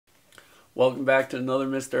Welcome back to another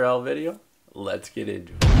Mr. L video. Let's get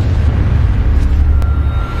into it.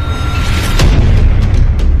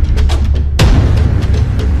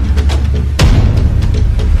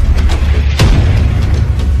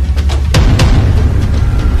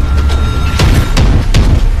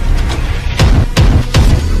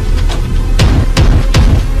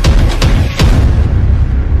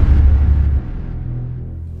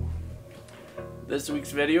 This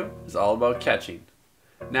week's video is all about catching.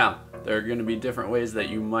 Now, there are going to be different ways that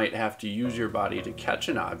you might have to use your body to catch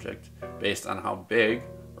an object based on how big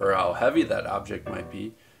or how heavy that object might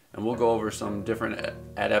be, and we'll go over some different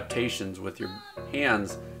adaptations with your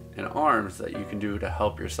hands and arms that you can do to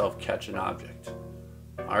help yourself catch an object.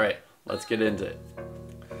 Alright, let's get into it.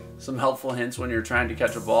 Some helpful hints when you're trying to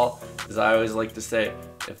catch a ball is I always like to say,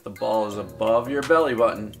 if the ball is above your belly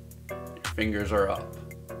button, your fingers are up.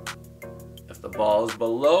 If the ball is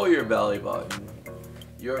below your belly button,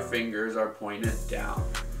 your fingers are pointed down.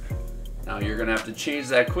 Now you're gonna have to change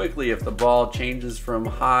that quickly if the ball changes from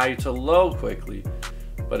high to low quickly.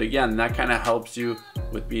 But again, that kind of helps you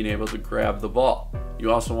with being able to grab the ball.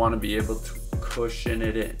 You also want to be able to cushion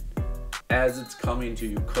it in. As it's coming to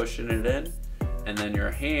you, cushion it in, and then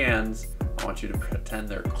your hands, I want you to pretend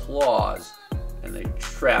they're claws and they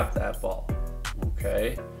trap that ball,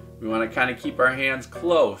 okay? We want to kind of keep our hands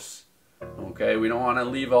close. Okay, we don't want to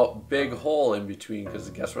leave a big hole in between, because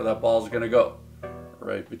guess where that ball is going to go?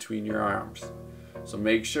 Right between your arms. So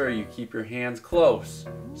make sure you keep your hands close,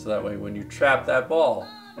 so that way when you trap that ball,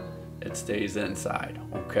 it stays inside,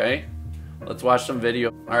 okay? Let's watch some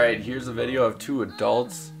video. Alright, here's a video of two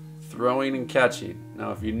adults throwing and catching.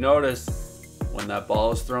 Now if you notice, when that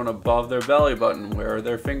ball is thrown above their belly button, where are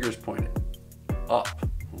their fingers pointed? Up,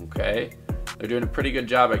 okay? They're doing a pretty good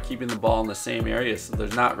job at keeping the ball in the same area, so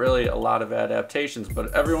there's not really a lot of adaptations,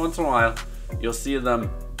 but every once in a while you'll see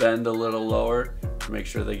them bend a little lower to make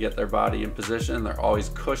sure they get their body in position. They're always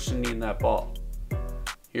cushioning that ball.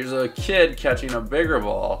 Here's a kid catching a bigger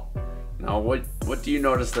ball. Now what do you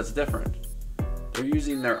notice that's different? They're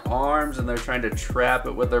using their arms and they're trying to trap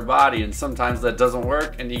it with their body, and sometimes that doesn't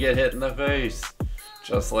work and you get hit in the face.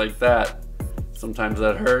 Just like that. Sometimes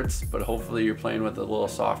that hurts, but hopefully you're playing with a little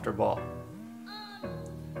softer ball.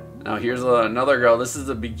 Now here's another girl. This is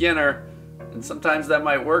a beginner, and sometimes that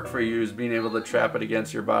might work for you, is being able to trap it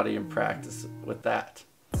against your body and practice with that.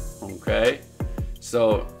 Okay?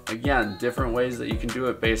 So again, different ways that you can do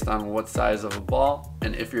it based on what size of a ball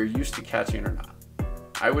and if you're used to catching or not.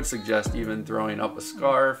 I would suggest even throwing up a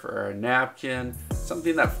scarf or a napkin,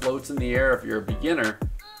 something that floats in the air if you're a beginner,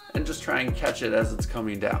 and just try and catch it as it's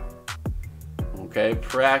coming down. Okay?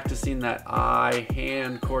 Practicing that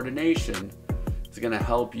eye-hand coordination is going to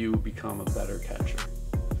help you become a better catcher.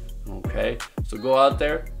 Okay, so go out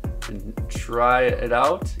there and try it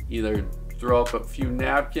out. Either throw up a few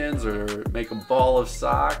napkins or make a ball of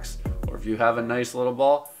socks, or if you have a nice little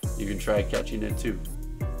ball, you can try catching it too.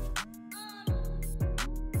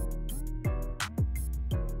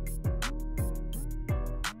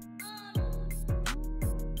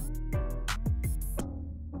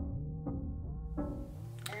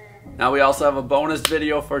 Now we also have a bonus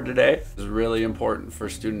video for today. It's really important for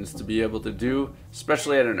students to be able to do,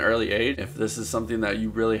 especially at an early age. If this is something that you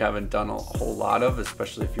really haven't done a whole lot of,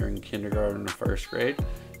 especially if you're in kindergarten or first grade,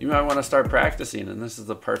 you might want to start practicing, and this is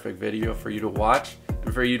the perfect video for you to watch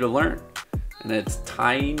and for you to learn. And it's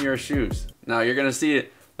tying your shoes. Now you're gonna see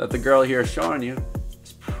that the girl here showing you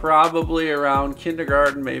is probably around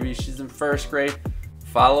kindergarten, maybe she's in first grade.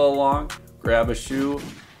 Follow along, grab a shoe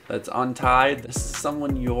that's untied. This is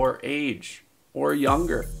someone your age or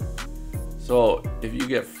younger. So if you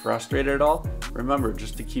get frustrated at all, remember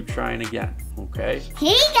just to keep trying again, okay?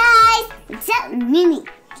 Hey guys, what's up, Mimi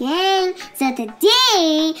Gang? So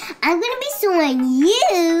today, I'm gonna be showing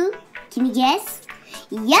you, can you guess?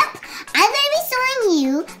 Yep, I'm gonna be showing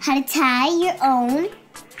you how to tie your own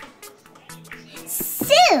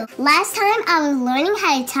shoe. Last time I was learning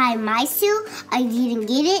how to tie my shoe, I didn't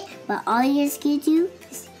get it, but all you just gotta do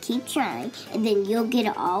is keep trying, and then you'll get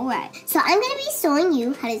it all right. So I'm gonna be showing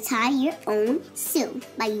you how to tie your own shoe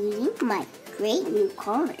by using my great new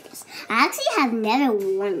Converse. I actually have never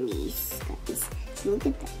worn these, guys. So look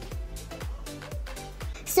at that.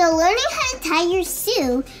 So learning how to tie your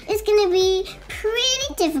shoe is gonna be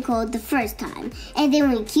pretty difficult the first time. And then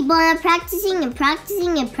when you keep on practicing and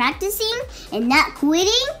practicing and practicing and not quitting,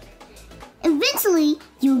 eventually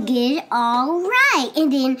you'll get it all right.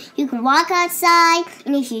 And then you can walk outside,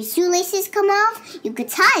 and if your shoelaces come off, you could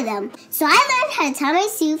tie them. So I learned how to tie my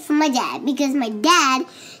shoe from my dad, because my dad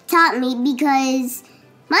taught me, because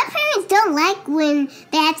My parents don't like when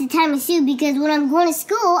they have to tie my shoe because when I'm going to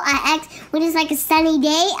school, when it's like a sunny day,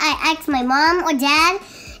 I ask my mom or dad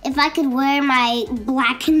if I could wear my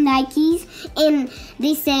black Nikes, and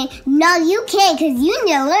they say, no, you can't because you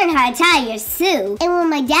need to learn how to tie your shoe. And when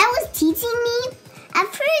my dad was teaching me, at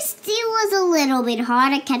first it was a little bit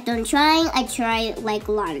hard. I kept on trying. I tried like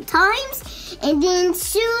a lot of times, and then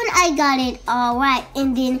soon I got it all right,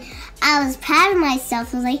 and then I was proud of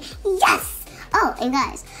myself. I was like, yes! Oh, and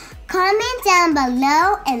guys, comment down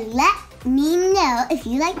below and let me know if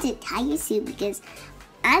you like to tie your shoe, because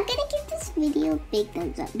I'm gonna give this video a big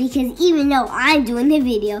thumbs up, because even though I'm doing the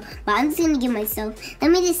video, but I'm just gonna give myself,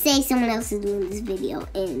 let me just say someone else is doing this video,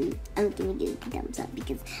 and I'm gonna give it a thumbs up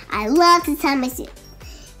because I love to tie my shoe.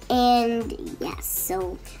 And yes,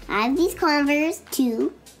 so I have these Converse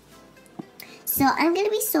too. So I'm gonna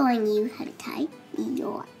be showing you how to tie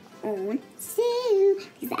your own shoe,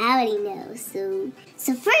 because I already know.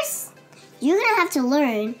 So first, you're gonna have to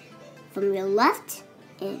learn from your left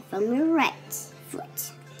and from your right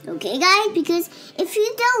foot. Okay, guys? Because if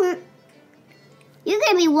you don't, you're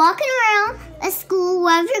gonna be walking around at school,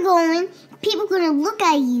 wherever you're going, people are gonna look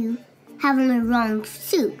at you having the wrong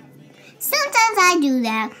shoe. Sometimes I do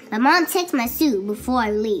that. My mom checks my shoe before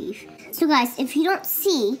I leave. So guys, if you don't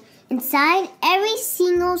see, inside every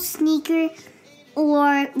single sneaker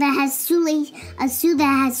or that has a shoe that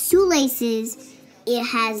has shoelaces, it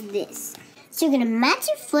has this. So you're gonna match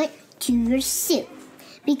your foot to your shoe,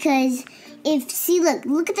 because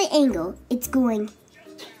look at the angle. It's going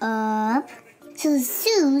up. So the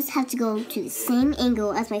shoes have to go to the same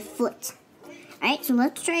angle as my foot. Alright, so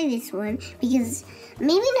let's try this one, because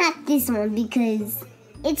maybe not this one because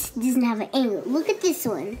it doesn't have an angle. Look at this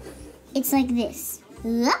one. It's like this.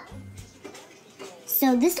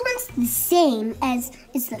 So this one's the same as,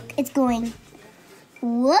 it's going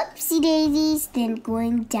whoopsie daisies, then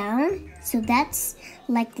going down. So that's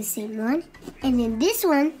like the same one. And then this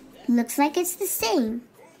one looks like it's the same.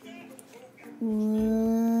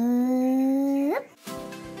 Whoop.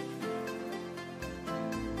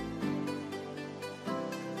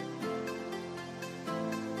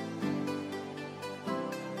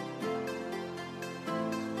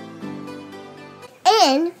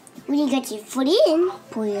 And when you get your foot in,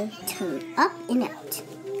 pull your tongue up and out. So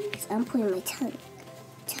I'm pulling my tongue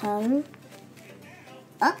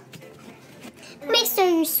up. Make sure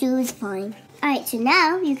your shoe is fine. Alright, so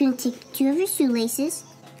now you're going to take two of your shoelaces,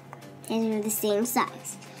 and they're the same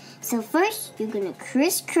size. So first, you're going to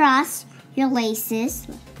crisscross your laces.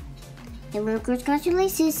 And we're going to crisscross your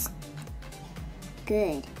laces.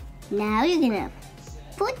 Good. Now you're going to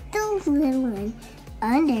put the little one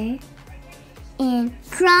under and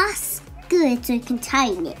cross. Good, so you can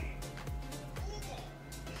tighten it.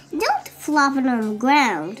 Don't flop it on the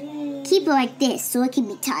ground. Keep it like this so it can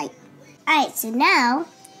be tight. Alright, so now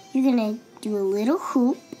you're gonna do a little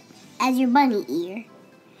hoop as your bunny ear.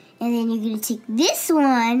 And then you're gonna take this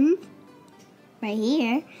one right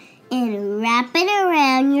here and wrap it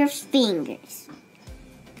around your fingers.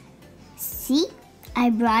 See? I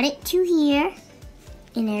brought it to here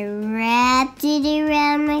and I wrapped it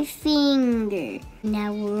around my finger.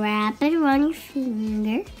 Now wrap it around your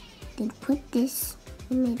finger. Then put this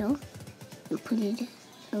in the middle and put it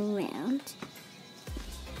around.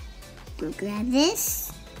 Then grab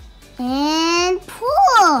this and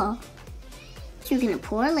pull. So you're gonna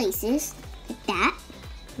pour laces like that,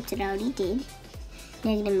 which I already did.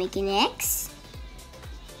 Now you're gonna make an X.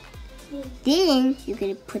 Then you're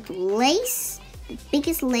gonna put the lace, the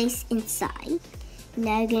biggest lace inside.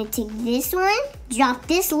 Now you're going to take this one, drop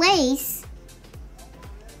this lace,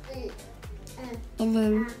 and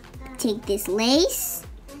then take this lace,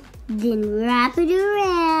 then wrap it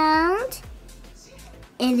around,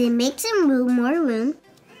 and then make some room, more room.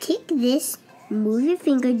 Take this, move your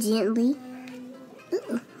finger gently.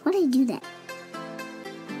 Ooh, why did I do that?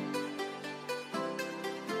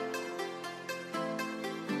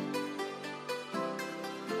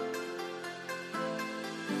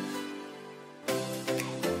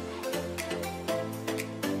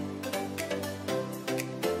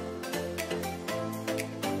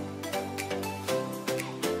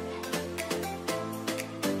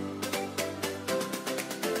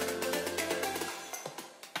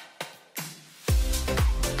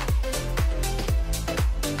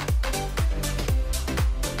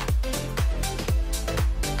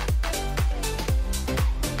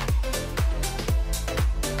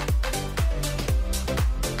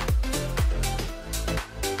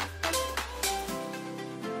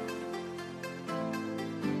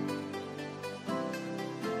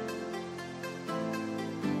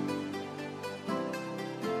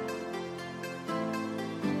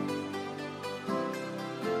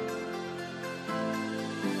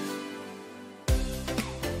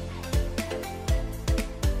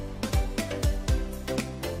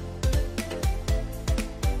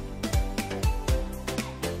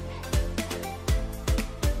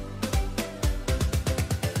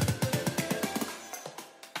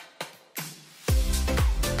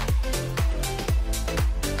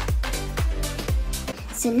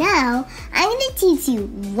 So now, I'm going to teach you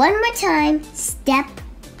one more time, step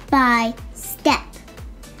by step.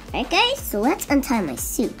 Alright guys, so let's untie my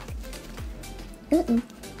suit. I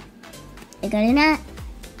got a knot.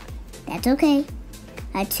 That's okay.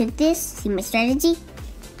 I took this, see my strategy?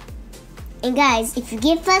 And guys, if you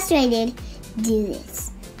get frustrated, do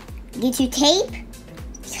this. Get your tape,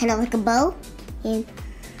 kind of like a bow, and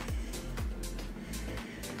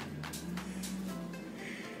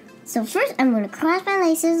so first I'm going to cross my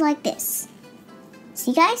laces like this.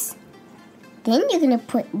 See guys? Then you're going to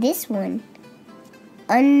put this one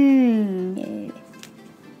under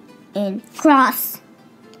and cross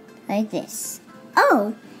like this.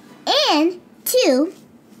 Oh, and two,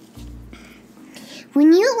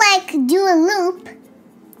 when you do a loop,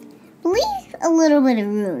 leave a little bit of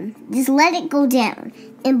room. Just let it go down.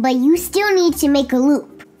 But you still need to make a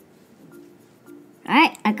loop.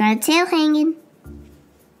 Alright, I got a tail hanging.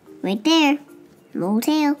 Right there. A little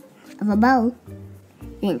tail of a bow.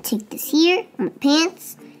 Then take this here on my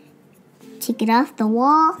pants. Take it off the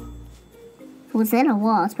wall. Well, it's not a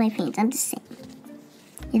wall, it's my pants, I'm just saying.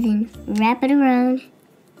 And then wrap it around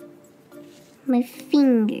my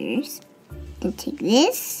fingers. Then take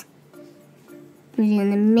this, put it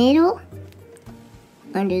in the middle,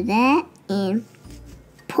 under that, and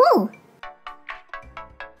pull.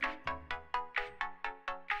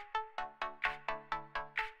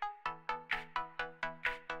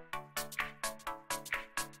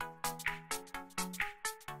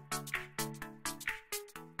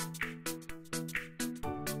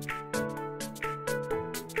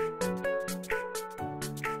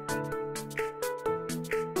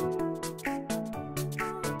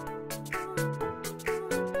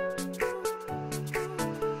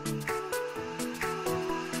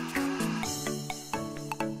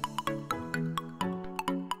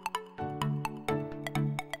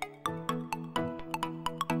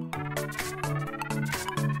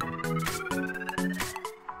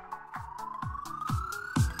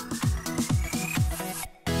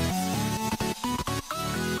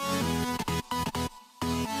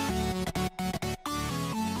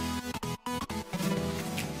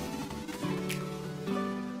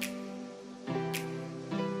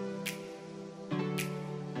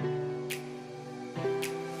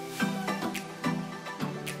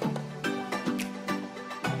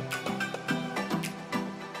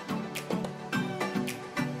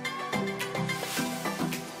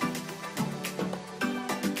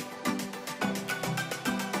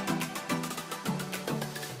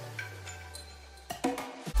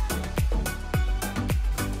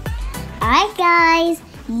 Alright guys,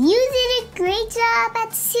 you did a great job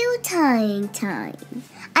at suit tying time.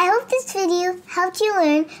 I hope this video helped you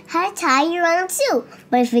learn how to tie your own suit.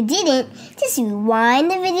 But if it didn't, just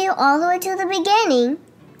rewind the video all the way to the beginning.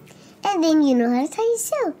 And then you know how to tie your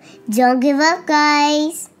suit. Don't give up,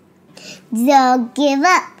 guys. Don't give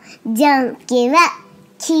up. Don't give up.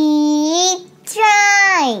 Keep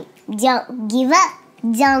trying. Don't give up.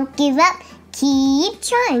 Don't give up. Keep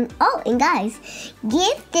trying. Oh, and guys,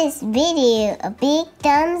 give this video a big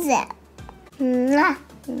thumbs up. Mwah,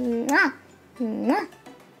 mwah, mwah,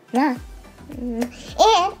 mwah.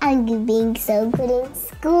 And I'm being so good in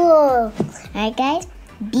school. Alright guys,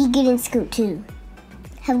 be good in school too.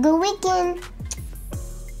 Have a good weekend.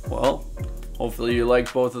 Well, hopefully you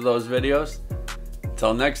liked both of those videos.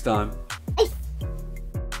 Until next time.